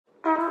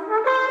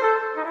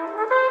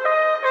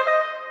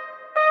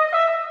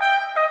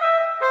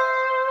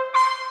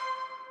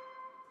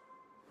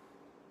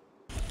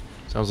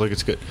Sounds like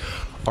it's good.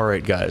 All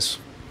right, guys.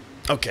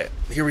 Okay,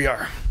 here we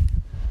are.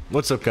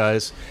 What's up,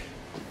 guys?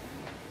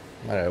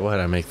 Why did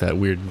I make that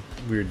weird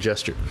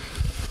gesture?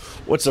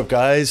 What's up,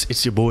 guys?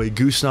 It's your boy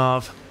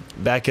Goosenov,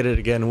 back at it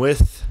again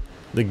with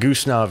the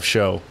Goosenov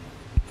Show.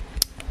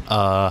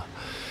 Hope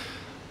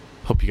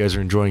you guys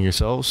are enjoying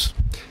yourselves.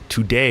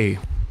 Today,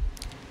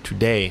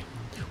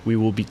 we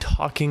will be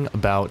talking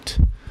about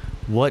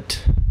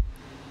what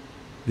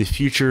the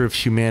future of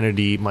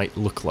humanity might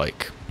look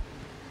like.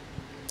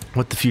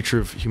 What the future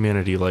of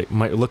humanity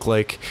might look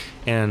like,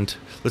 and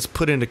let's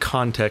put into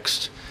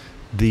context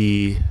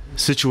the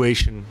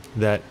situation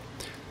that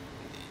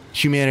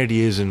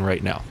humanity is in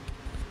right now.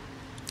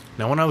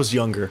 Now, when I was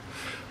younger,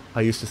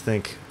 I used to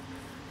think,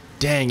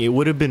 dang, it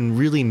would have been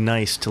really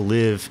nice to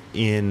live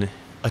in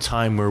a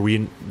time where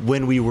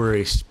when we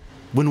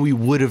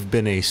would have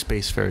been a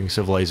spacefaring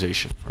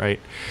civilization, right?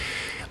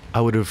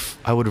 I would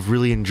have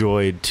really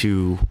enjoyed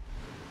to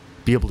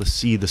be able to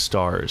see the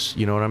stars.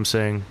 You know what I'm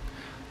saying?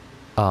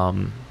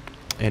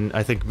 And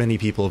I think many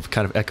people have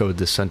kind of echoed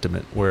this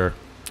sentiment where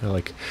they're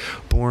like,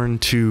 born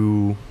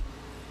too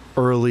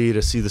early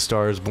to see the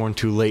stars, born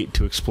too late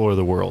to explore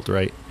the world,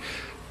 right?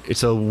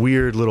 It's a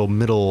weird little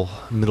middle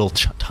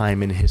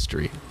time in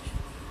history.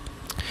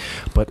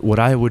 But what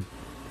I would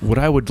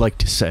like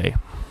to say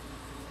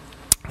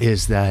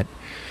is that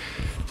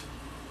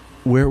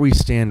where we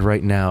stand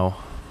right now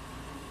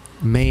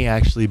may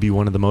actually be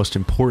one of the most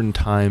important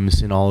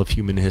times in all of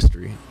human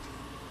history.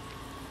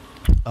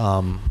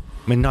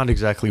 I mean, not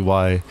exactly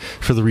why,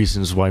 for the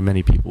reasons why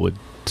many people would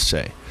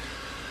say.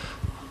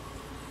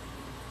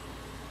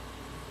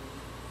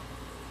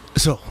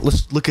 So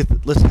let's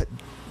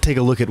take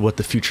a look at what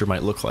the future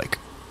might look like.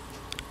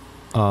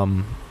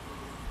 And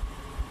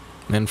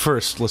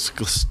first,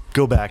 let's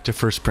go back to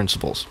first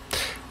principles.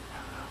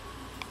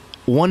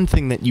 One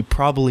thing that you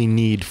probably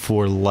need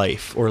for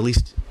life, or at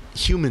least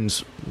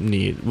humans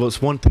need, well,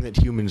 it's one thing that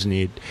humans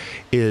need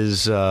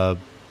is,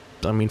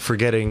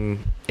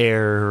 forgetting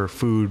air,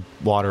 food,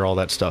 water, all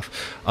that stuff.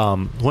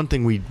 One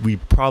thing we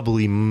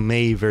probably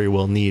may very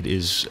well need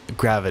is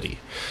gravity.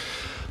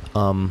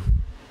 I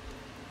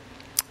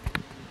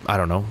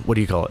don't know. What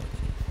do you call it?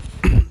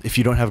 If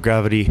you don't have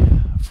gravity,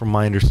 from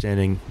my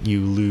understanding,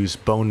 you lose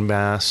bone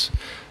mass.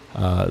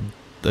 I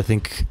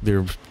think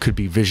there could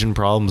be vision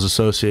problems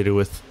associated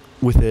with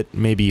it.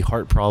 Maybe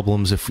heart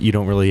problems if you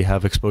don't really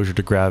have exposure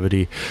to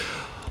gravity.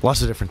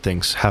 Lots of different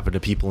things happen to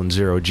people in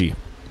zero G.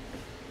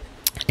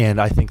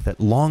 And I think that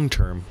long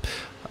term,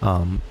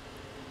 and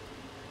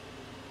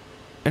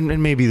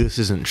maybe this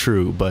isn't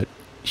true, but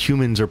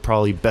humans are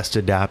probably best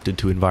adapted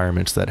to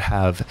environments that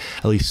have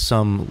at least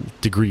some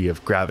degree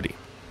of gravity.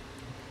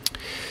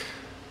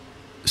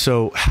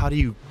 So how do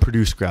you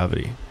produce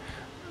gravity?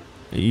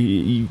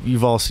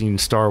 You've all seen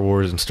Star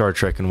Wars and Star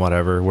Trek and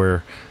whatever,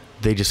 where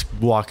they just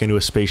walk into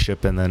a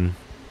spaceship and then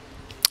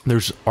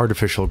there's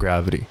artificial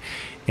gravity.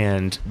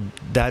 And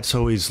that's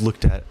always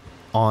looked at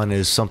on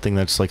as something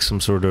that's like some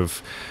sort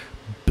of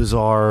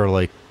bizarre,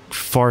 like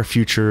far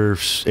future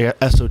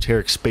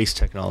esoteric space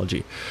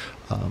technology.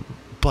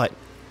 But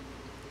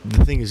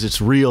the thing is,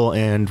 it's real,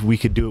 and we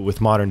could do it with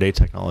modern day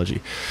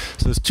technology.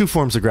 So there's two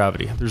forms of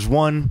gravity. There's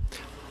one,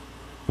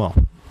 well,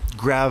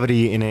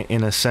 gravity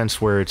in a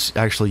sense where it's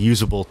actually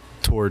usable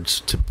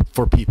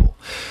for people.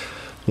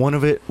 One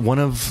of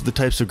the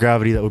types of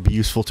gravity that would be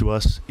useful to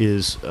us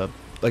is,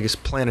 I guess,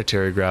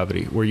 planetary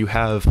gravity, where you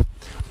have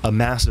a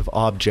massive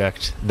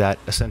object that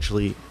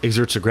essentially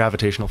exerts a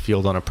gravitational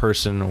field on a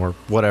person or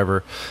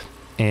whatever,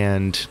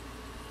 and,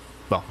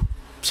 well,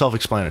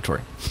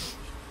 self-explanatory.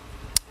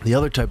 The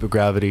other type of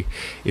gravity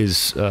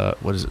is,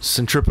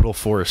 centripetal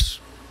force,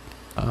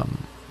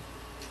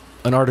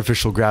 an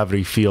artificial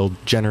gravity field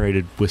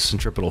generated with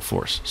centripetal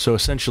force. So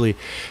essentially,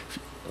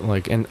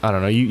 and I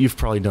don't know, you've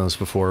probably done this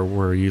before,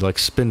 where you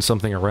spin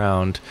something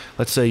around.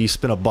 Let's say you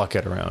spin a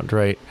bucket around,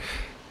 right?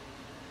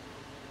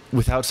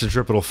 Without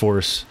centripetal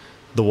force,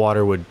 the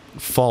water would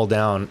fall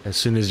down as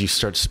soon as you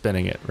start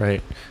spinning it,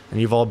 right?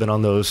 And you've all been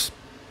on those,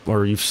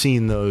 or you've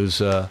seen those,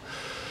 what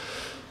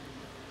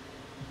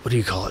do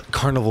you call it?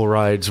 Carnival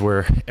rides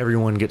where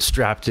everyone gets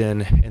strapped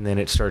in and then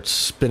it starts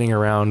spinning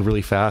around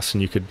really fast,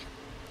 and you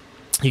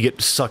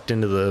get sucked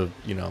into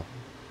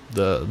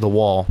the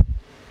wall.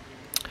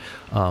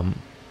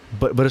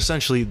 But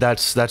essentially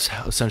that's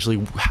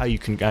essentially how you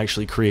can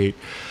actually create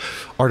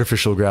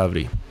artificial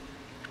gravity.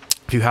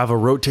 If you have a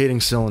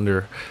rotating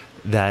cylinder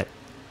that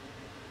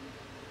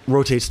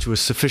rotates to a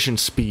sufficient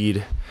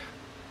speed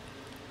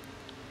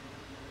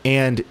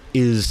and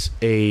is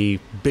a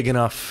big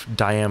enough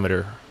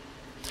diameter,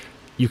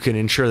 you can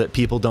ensure that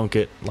people don't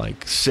get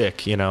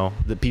sick,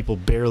 that people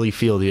barely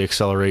feel the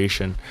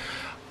acceleration.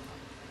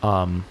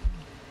 And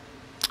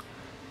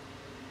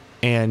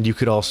you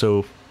could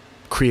also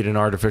create an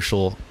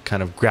artificial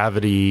kind of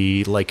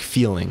gravity-like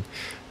feeling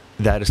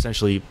that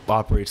essentially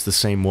operates the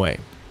same way.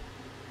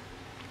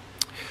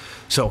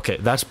 So, okay,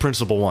 that's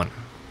principle one.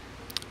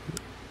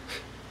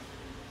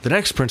 The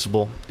next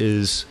principle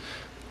is,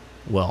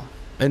 well,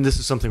 and this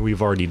is something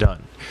we've already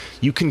done.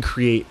 You can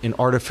create an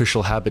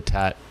artificial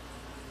habitat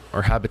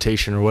or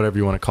habitation or whatever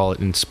you want to call it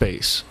in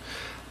space.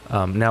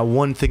 Now,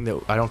 one thing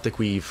that I don't think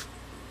we've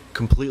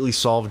completely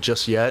solved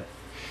just yet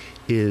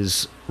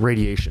is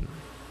radiation.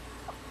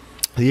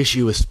 The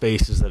issue with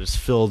space is that it's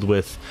filled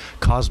with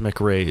cosmic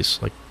rays,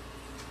 like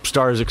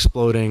stars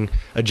exploding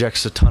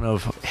ejects a ton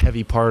of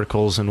heavy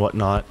particles and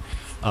whatnot,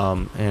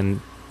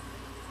 and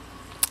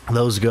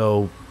those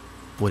go,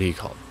 what do you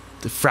call it?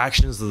 The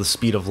fractions of the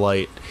speed of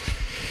light.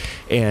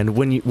 And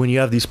when you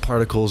have these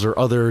particles or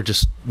other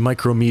just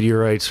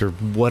micrometeorites or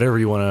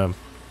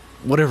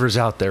whatever's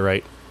out there,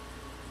 right?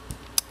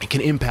 It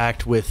can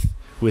impact with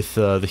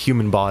the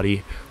human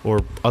body or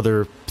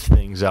other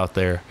things out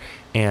there,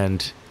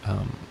 and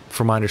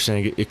from my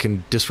understanding, it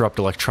can disrupt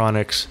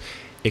electronics.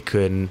 It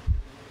can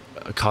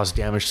cause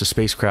damage to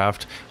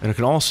spacecraft, and it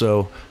can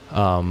also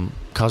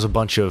cause a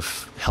bunch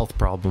of health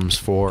problems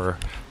for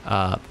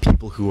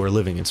people who are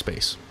living in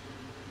space.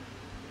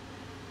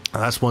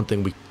 And that's one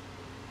thing we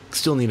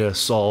still need to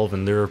solve,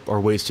 and there are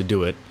ways to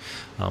do it.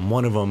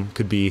 One of them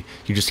could be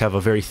you just have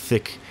a very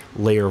thick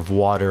layer of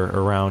water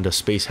around a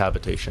space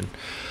habitation.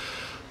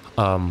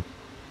 But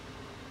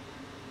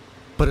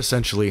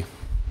essentially,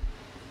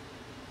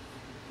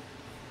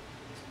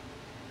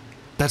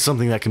 that's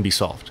something that can be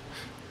solved.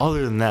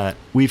 Other than that,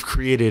 we've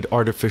created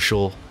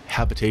artificial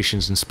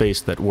habitations in space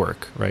that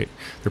work, right?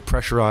 They're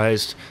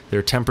pressurized,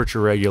 they're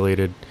temperature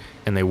regulated,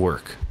 and they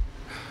work.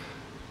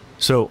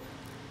 So,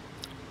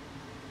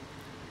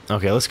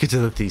 okay, let's get to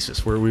the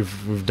thesis where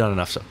we've done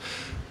enough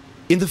stuff.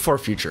 In the far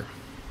future,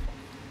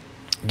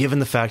 given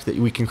the fact that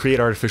we can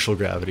create artificial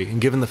gravity, and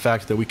given the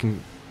fact that we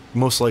can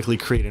most likely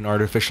create an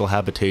artificial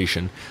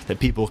habitation that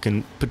people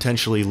can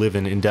potentially live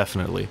in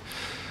indefinitely,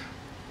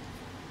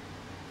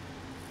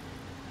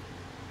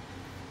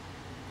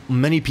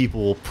 many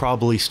people will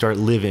probably start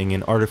living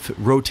in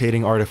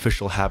rotating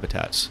artificial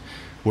habitats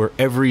where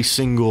every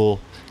single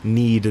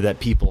need that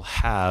people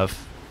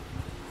have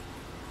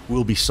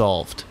will be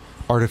solved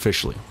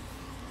artificially.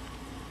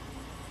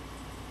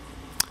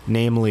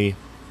 Namely,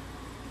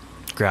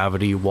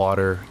 gravity,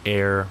 water,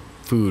 air,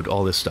 food,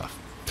 all this stuff.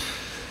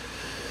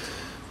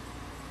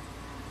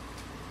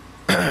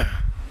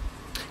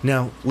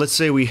 Now, let's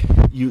say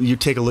you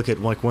take a look at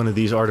like one of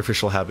these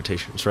artificial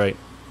habitations, right?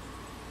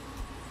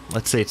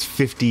 Let's say it's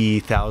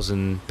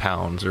 50,000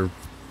 pounds, or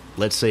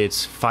let's say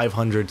it's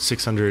 500,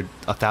 600,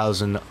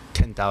 1,000,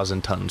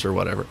 10,000 tons or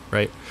whatever,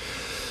 right?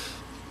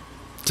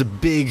 It's a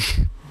big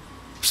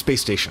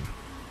space station.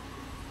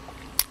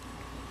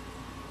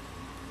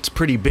 It's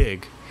pretty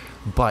big,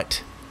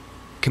 but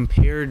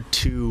compared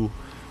to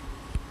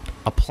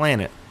a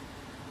planet,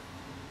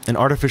 an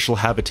artificial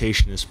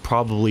habitation is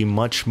probably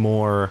much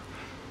more,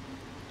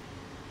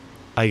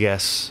 I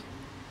guess,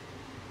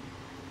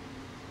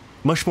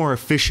 much more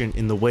efficient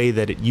in the way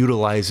that it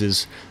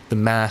utilizes the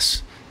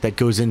mass that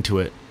goes into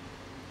it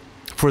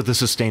for the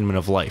sustainment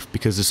of life,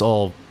 because it's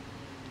all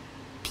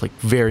like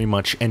very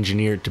much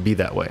engineered to be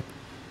that way.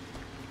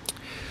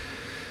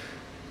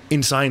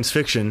 In science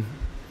fiction,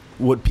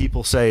 what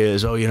people say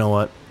is, oh, you know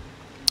what?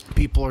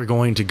 People are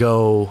going to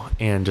go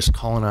and just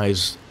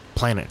colonize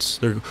planets.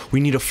 We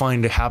need to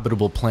find a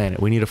habitable planet.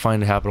 We need to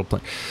find a habitable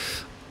planet.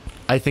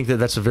 I think that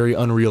that's a very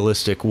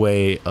unrealistic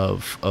way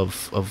of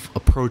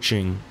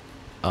approaching,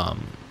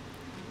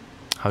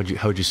 how'd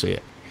you say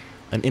it?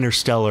 An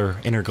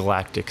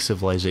intergalactic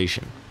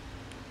civilization.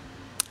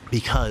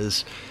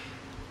 Because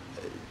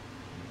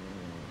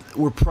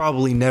we're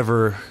probably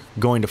never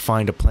going to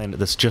find a planet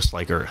that's just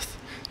like Earth.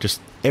 Just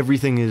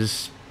everything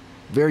is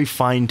very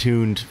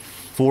fine-tuned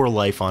for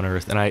life on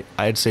Earth, and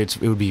I'd say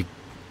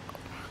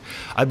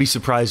I'd be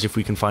surprised if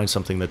we can find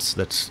something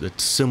that's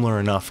similar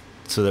enough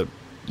so that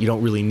you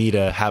don't really need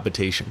a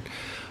habitation.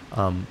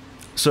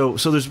 So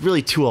there's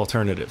really two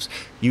alternatives.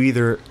 You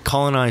either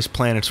colonize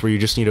planets where you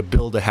just need to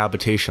build a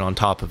habitation on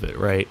top of it,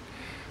 right?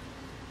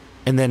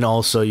 And then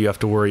also you have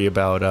to worry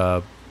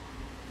about,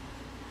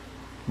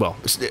 well,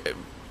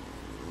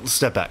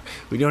 step back.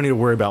 We don't need to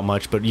worry about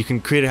much, but you can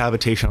create a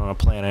habitation on a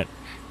planet,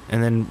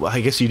 and then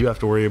I guess you do have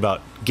to worry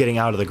about getting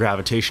out of the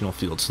gravitational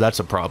field, so that's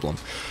a problem.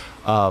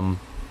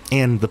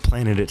 And the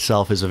planet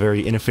itself is a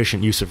very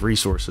inefficient use of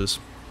resources,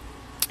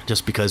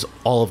 just because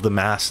all of the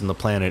mass in the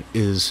planet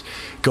is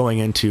going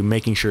into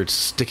making sure it's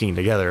sticking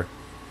together,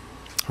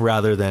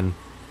 rather than,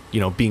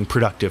 being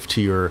productive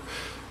to your,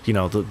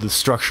 the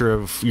structure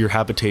of your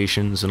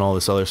habitations and all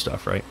this other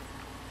stuff, right?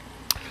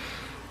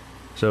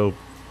 So,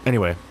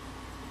 anyway,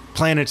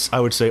 planets, I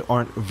would say,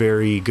 aren't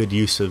very good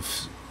use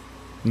of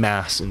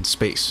mass in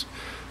space.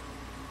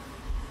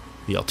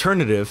 The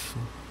alternative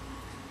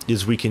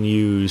is we can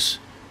use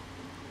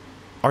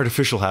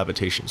artificial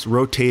habitations,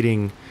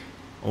 rotating,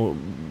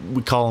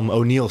 we call them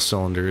O'Neill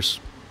cylinders,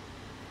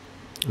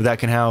 that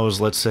can house,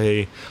 let's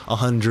say,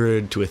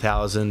 100 to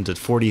 1,000 to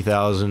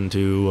 40,000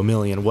 to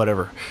 1,000,000,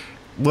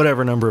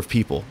 whatever number of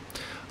people.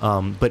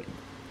 But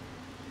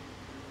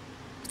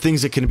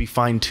things that can be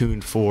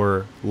fine-tuned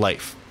for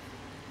life.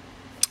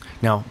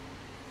 Now,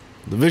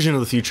 the vision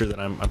of the future that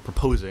I'm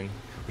proposing,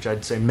 which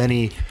I'd say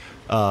many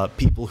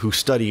people who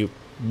study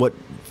what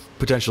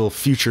potential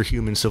future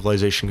human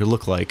civilization could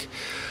look like,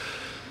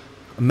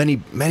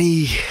 many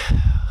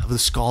of the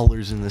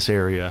scholars in this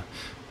area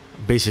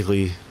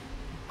basically,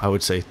 I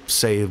would say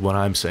what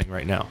I'm saying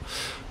right now.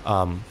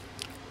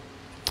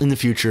 In the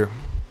future,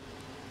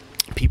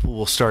 people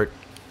will start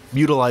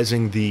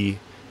utilizing the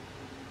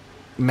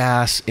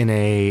mass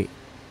in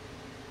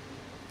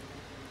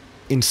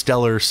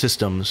stellar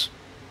systems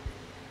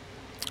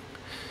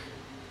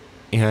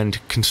and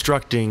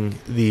constructing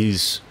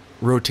these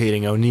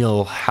rotating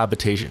O'Neill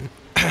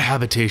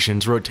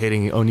habitations,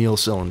 rotating O'Neill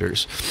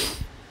cylinders.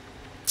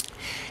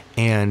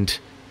 And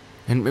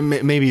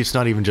maybe it's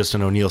not even just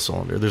an O'Neill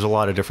cylinder. There's a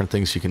lot of different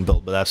things you can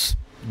build, but that's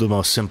the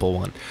most simple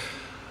one.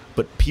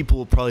 But people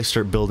will probably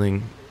start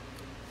building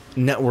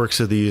networks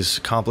of these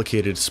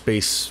complicated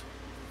space,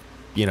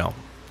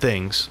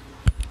 things.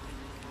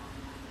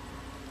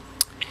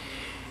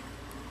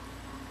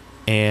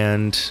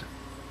 And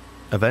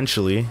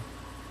eventually,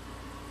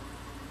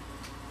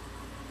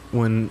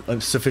 when a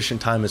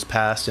sufficient time has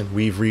passed and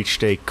we've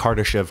reached a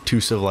Kardashev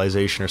 2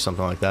 civilization or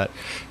something like that,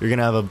 you're going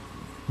to have a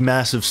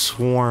massive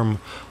swarm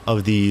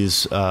of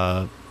these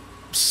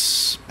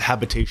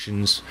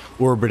habitations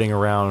orbiting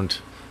around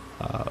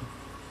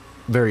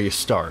various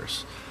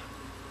stars.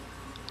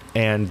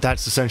 And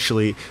that's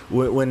essentially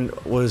when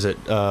was it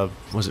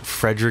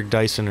Frederick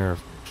Dyson or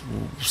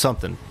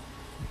something?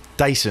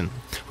 Dyson,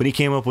 when he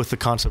came up with the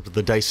concept of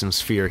the Dyson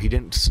sphere, he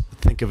didn't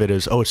think of it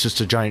as, it's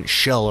just a giant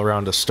shell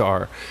around a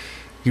star.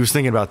 He was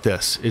thinking about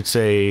this. It's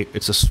a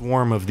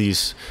swarm of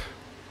these,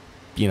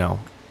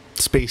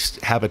 space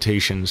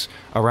habitations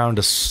around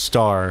a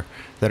star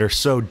that are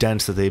so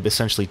dense that they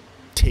essentially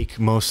take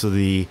most of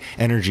the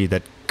energy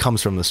that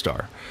comes from the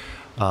star.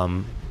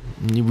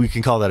 We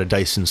can call that a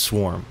Dyson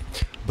swarm.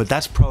 But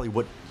that's probably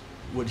what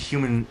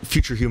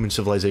future human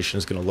civilization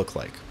is going to look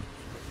like,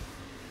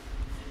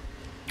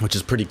 which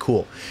is pretty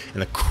cool.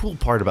 And the cool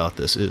part about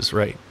this is,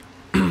 right,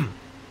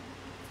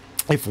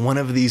 if one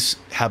of these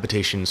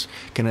habitations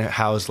can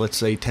house, let's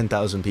say,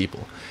 10,000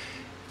 people,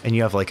 and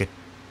you have like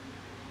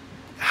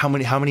how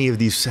many of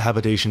these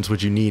habitations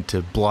would you need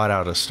to blot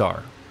out a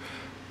star?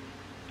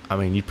 I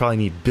mean, you'd probably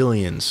need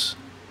billions,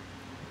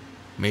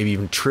 maybe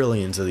even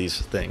trillions of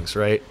these things,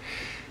 right?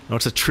 Now,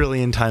 what's a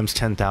trillion times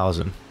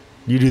 10,000?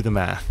 You do the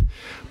math.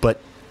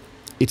 But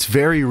it's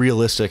very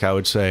realistic, I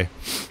would say,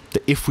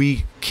 that if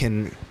we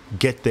can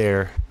get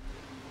there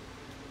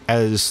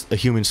as the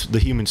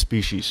human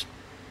species,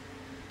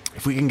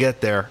 if we can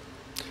get there,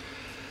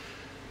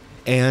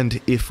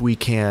 and if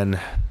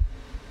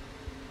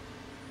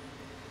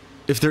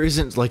there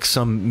isn't like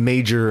some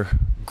major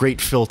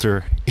great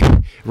filter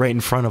right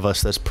in front of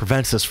us that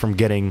prevents us from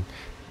getting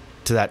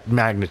to that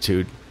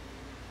magnitude,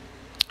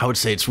 I would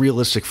say it's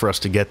realistic for us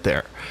to get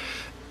there.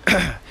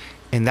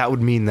 And that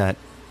would mean that,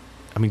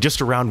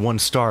 just around one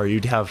star,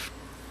 you'd have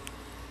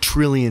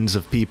trillions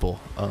of people.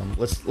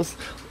 Let's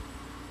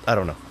I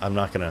don't know. I'm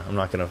not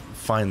gonna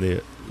find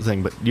the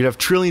thing, but you'd have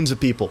trillions of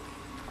people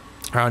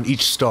around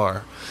each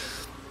star,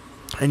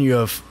 and you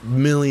have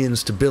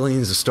millions to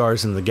billions of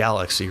stars in the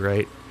galaxy,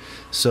 right?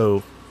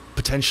 So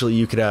potentially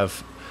you could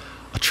have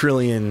a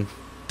trillion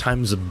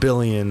times a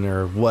billion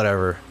or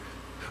whatever.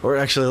 Or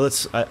actually,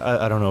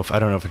 I don't know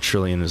if a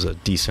trillion is a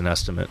decent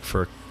estimate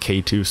for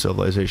K2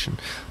 civilization,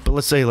 but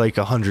let's say like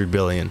 100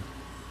 billion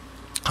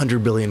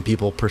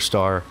people per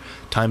star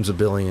times a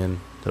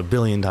billion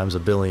times a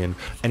billion.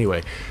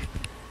 Anyway,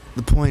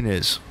 the point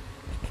is,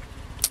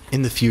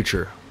 in the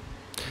future,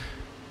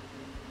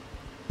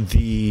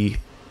 the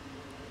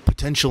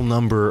potential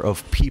number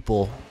of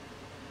people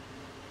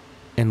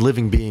and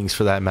living beings,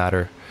 for that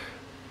matter,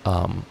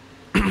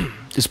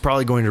 is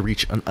probably going to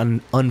reach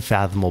an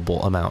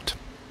unfathomable amount.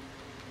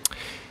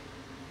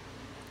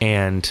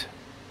 And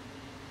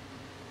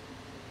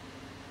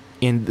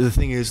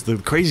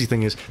the crazy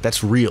thing is,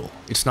 that's real.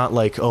 It's not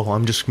like,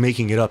 I'm just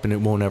making it up and it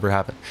won't ever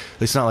happen.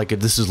 It's not like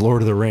this is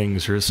Lord of the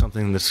Rings or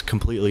something that's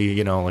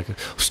completely, like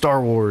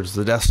Star Wars,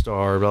 the Death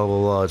Star, blah, blah,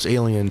 blah, it's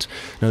aliens.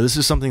 No, this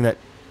is something that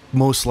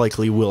most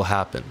likely will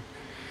happen.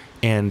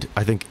 And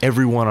I think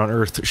everyone on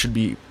Earth should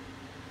be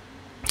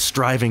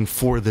striving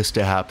for this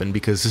to happen,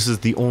 because this is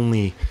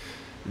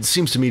it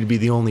seems to me to be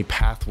the only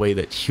pathway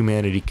that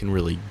humanity can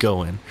really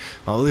go in.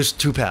 There's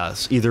two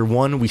paths. Either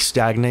one, we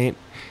stagnate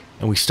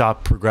and we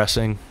stop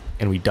progressing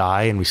and we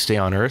die and we stay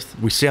on Earth.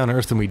 We stay on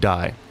Earth and we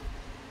die.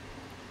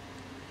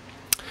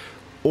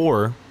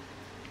 Or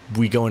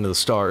we go into the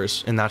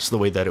stars, and that's the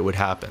way that it would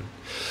happen.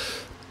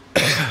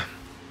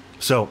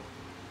 So,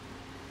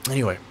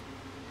 anyway,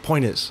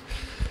 point is,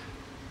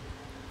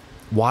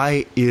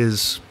 why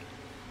is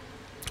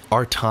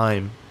our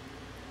time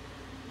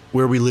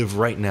where we live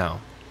right now,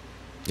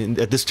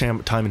 at this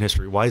time in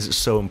history, why is it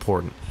so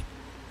important?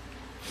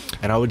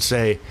 And I would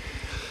say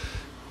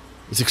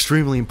it's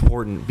extremely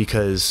important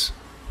because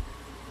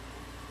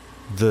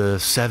the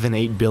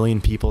 7-8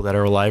 billion people that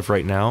are alive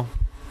right now,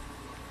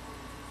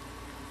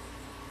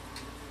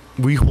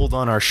 we hold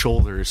on our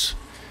shoulders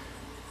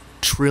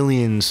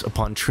trillions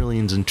upon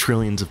trillions and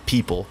trillions of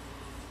people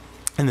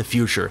in the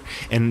future.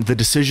 And the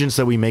decisions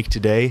that we make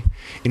today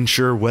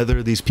ensure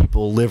whether these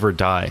people live or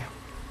die.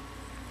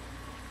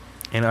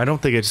 And I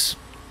don't think it's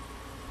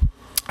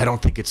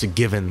a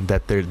given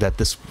that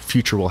this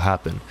future will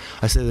happen.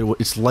 I say that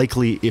it's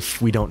likely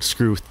if we don't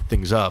screw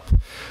things up.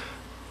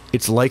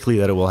 It's likely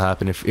that it will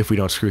happen if we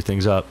don't screw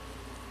things up.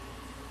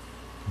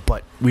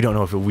 But we don't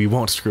know if we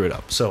won't screw it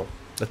up. So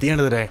at the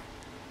end of the day,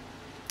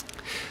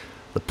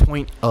 the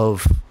point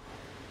of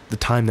the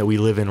time that we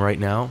live in right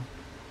now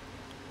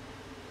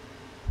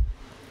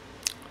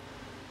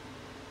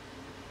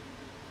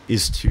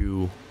is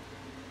to,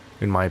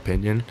 in my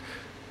opinion,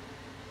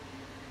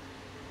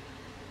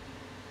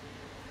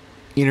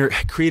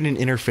 create an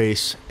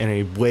interface and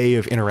a way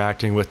of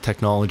interacting with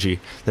technology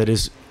that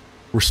is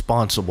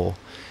responsible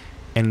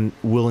and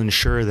will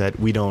ensure that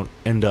we don't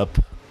end up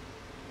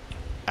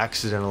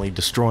accidentally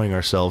destroying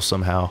ourselves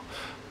somehow.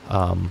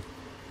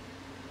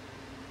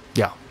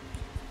 Yeah.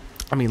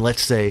 I mean,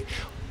 let's say,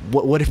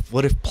 what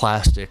if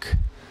plastic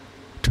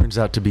turns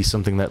out to be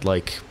something that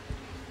like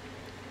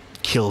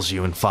kills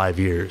you in 5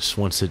 years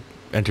once it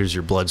enters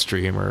your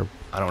bloodstream, or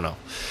I don't know.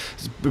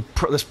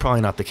 That's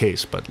probably not the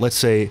case, but let's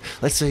say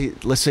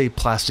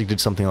plastic did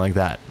something like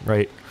that,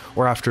 right?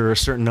 Or after a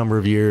certain number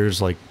of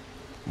years, like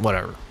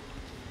whatever.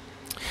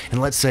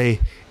 And let's say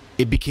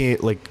it became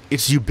like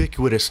it's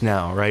ubiquitous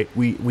now, right?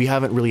 We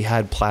haven't really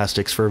had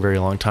plastics for a very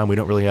long time. We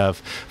don't really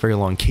have very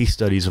long case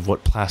studies of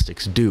what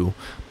plastics do,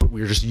 but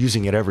we're just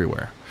using it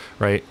everywhere,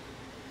 right?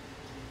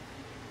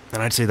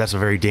 And I'd say that's a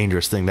very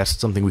dangerous thing. That's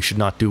something we should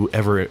not do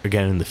ever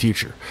again in the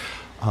future.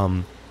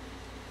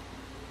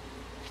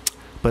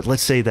 But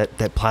let's say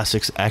that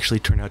plastics actually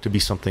turned out to be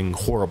something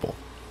horrible,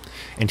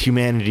 and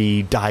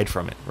humanity died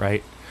from it,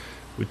 right?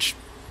 Which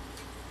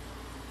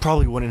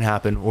probably wouldn't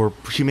happen, or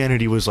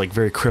humanity was like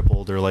very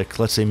crippled, or like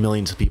let's say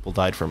millions of people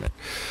died from it.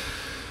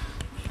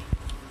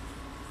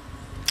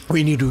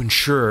 We need to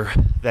ensure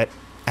that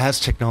as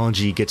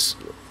technology gets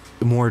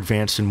more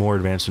advanced and more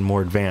advanced and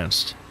more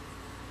advanced,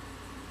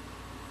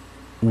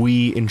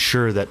 we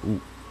ensure that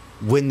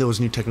when those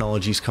new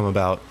technologies come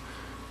about,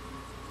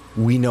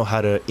 we know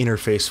how to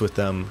interface with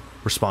them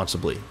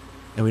responsibly,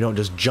 and we don't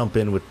just jump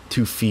in with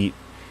 2 feet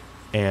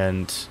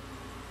and,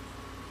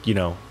 you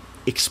know,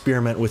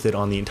 experiment with it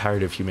on the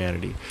entirety of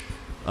humanity.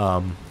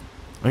 I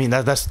mean,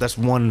 that's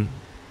one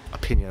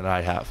opinion that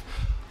I have.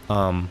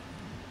 And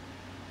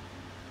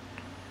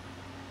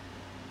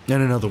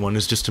another one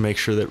is just to make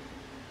sure that,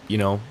 you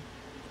know,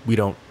 we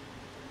don't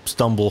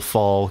stumble,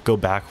 fall, go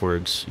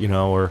backwards, you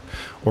know,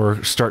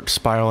 or start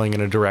spiraling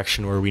in a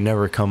direction where we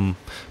never come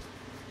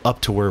up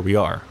to where we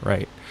are,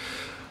 right?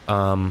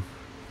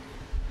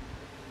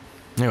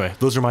 Anyway,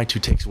 those are my 2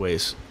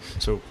 takeaways.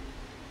 So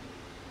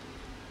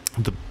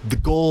the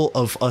goal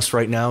of us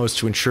right now is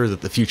to ensure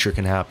that the future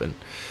can happen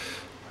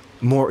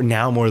more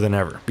than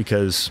ever,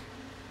 because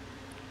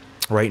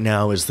right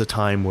now is the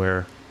time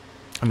where,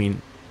 I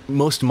mean,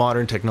 most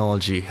modern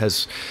technology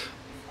has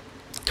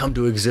come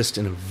to exist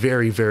in a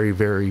very, very,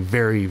 very,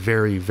 very,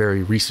 very,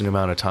 very recent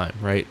amount of time,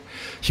 right?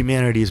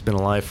 Humanity has been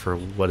alive for,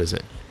 what is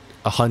it,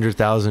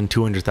 100,000,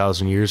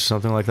 200,000 years,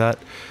 something like that.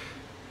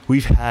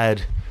 We've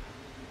had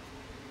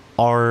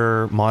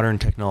our modern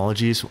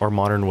technologies, our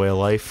modern way of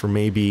life, for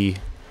maybe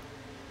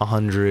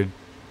 100,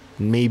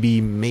 maybe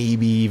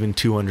even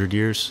 200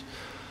 years,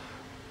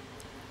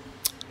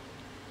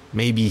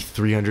 maybe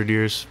 300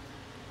 years,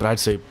 but I'd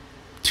say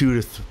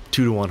 2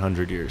 to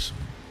 100 years.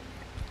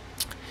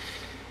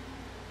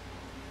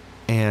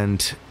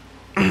 And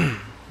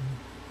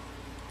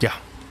yeah,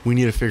 we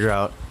need to figure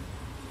out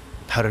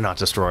how to not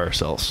destroy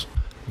ourselves.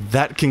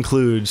 That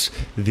concludes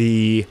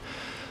the,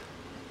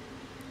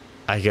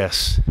 I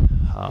guess,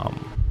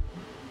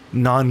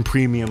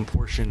 non-premium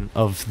portion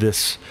of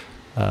this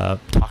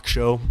talk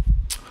show.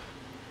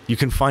 You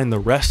can find the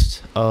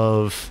rest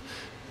of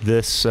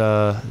this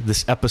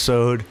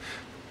episode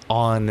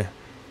on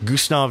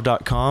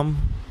Gusnov.com.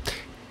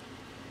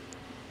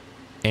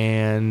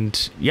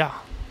 And yeah,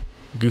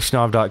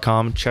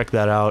 Gusnov.com. Check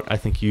that out. I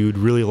think you'd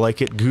really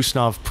like it.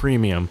 Gusnov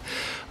Premium.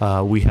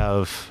 We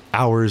have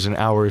hours and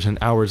hours and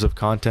hours of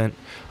content,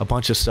 a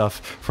bunch of stuff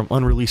from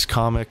unreleased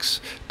comics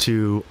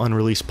to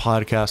unreleased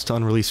podcasts to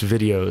unreleased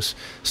videos,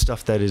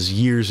 stuff that is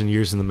years and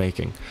years in the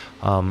making.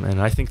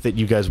 And I think that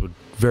you guys would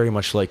very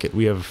much like it.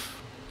 We have,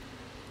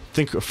 I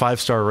think, a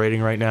 5-star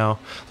rating right now.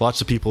 Lots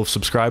of people have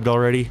subscribed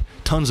already.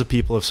 Tons of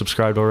people have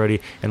subscribed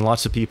already, and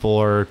lots of people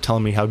are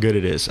telling me how good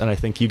it is. And I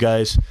think you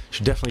guys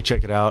should definitely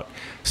check it out,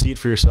 see it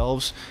for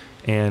yourselves.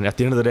 And at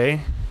the end of the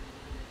day,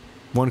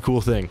 one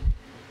cool thing: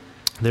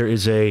 there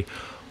is a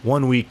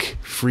 1-week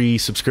free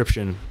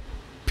subscription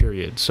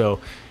period. So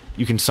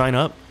you can sign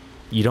up.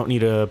 You don't need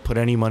to put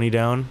any money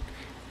down.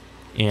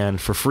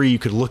 And for free, you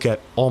could look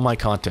at all my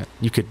content.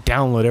 You could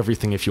download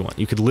everything if you want.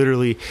 You could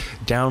literally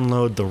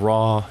download the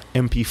raw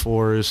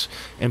MP4s,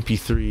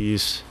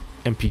 MP3s,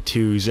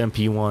 MP2s,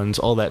 MP1s,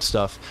 all that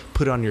stuff,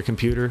 put it on your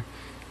computer,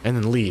 and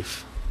then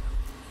leave.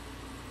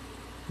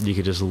 You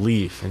could just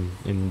leave, and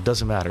it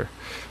doesn't matter.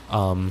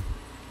 And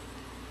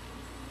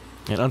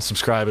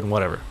unsubscribe and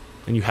whatever.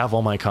 And you have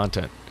all my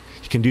content.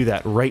 You can do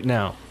that right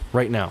now.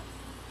 Right now.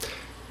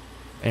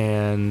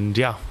 And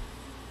yeah.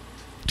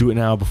 Do it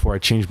now before I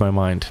change my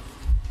mind.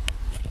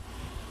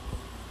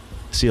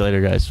 See you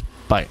later, guys.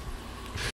 Bye.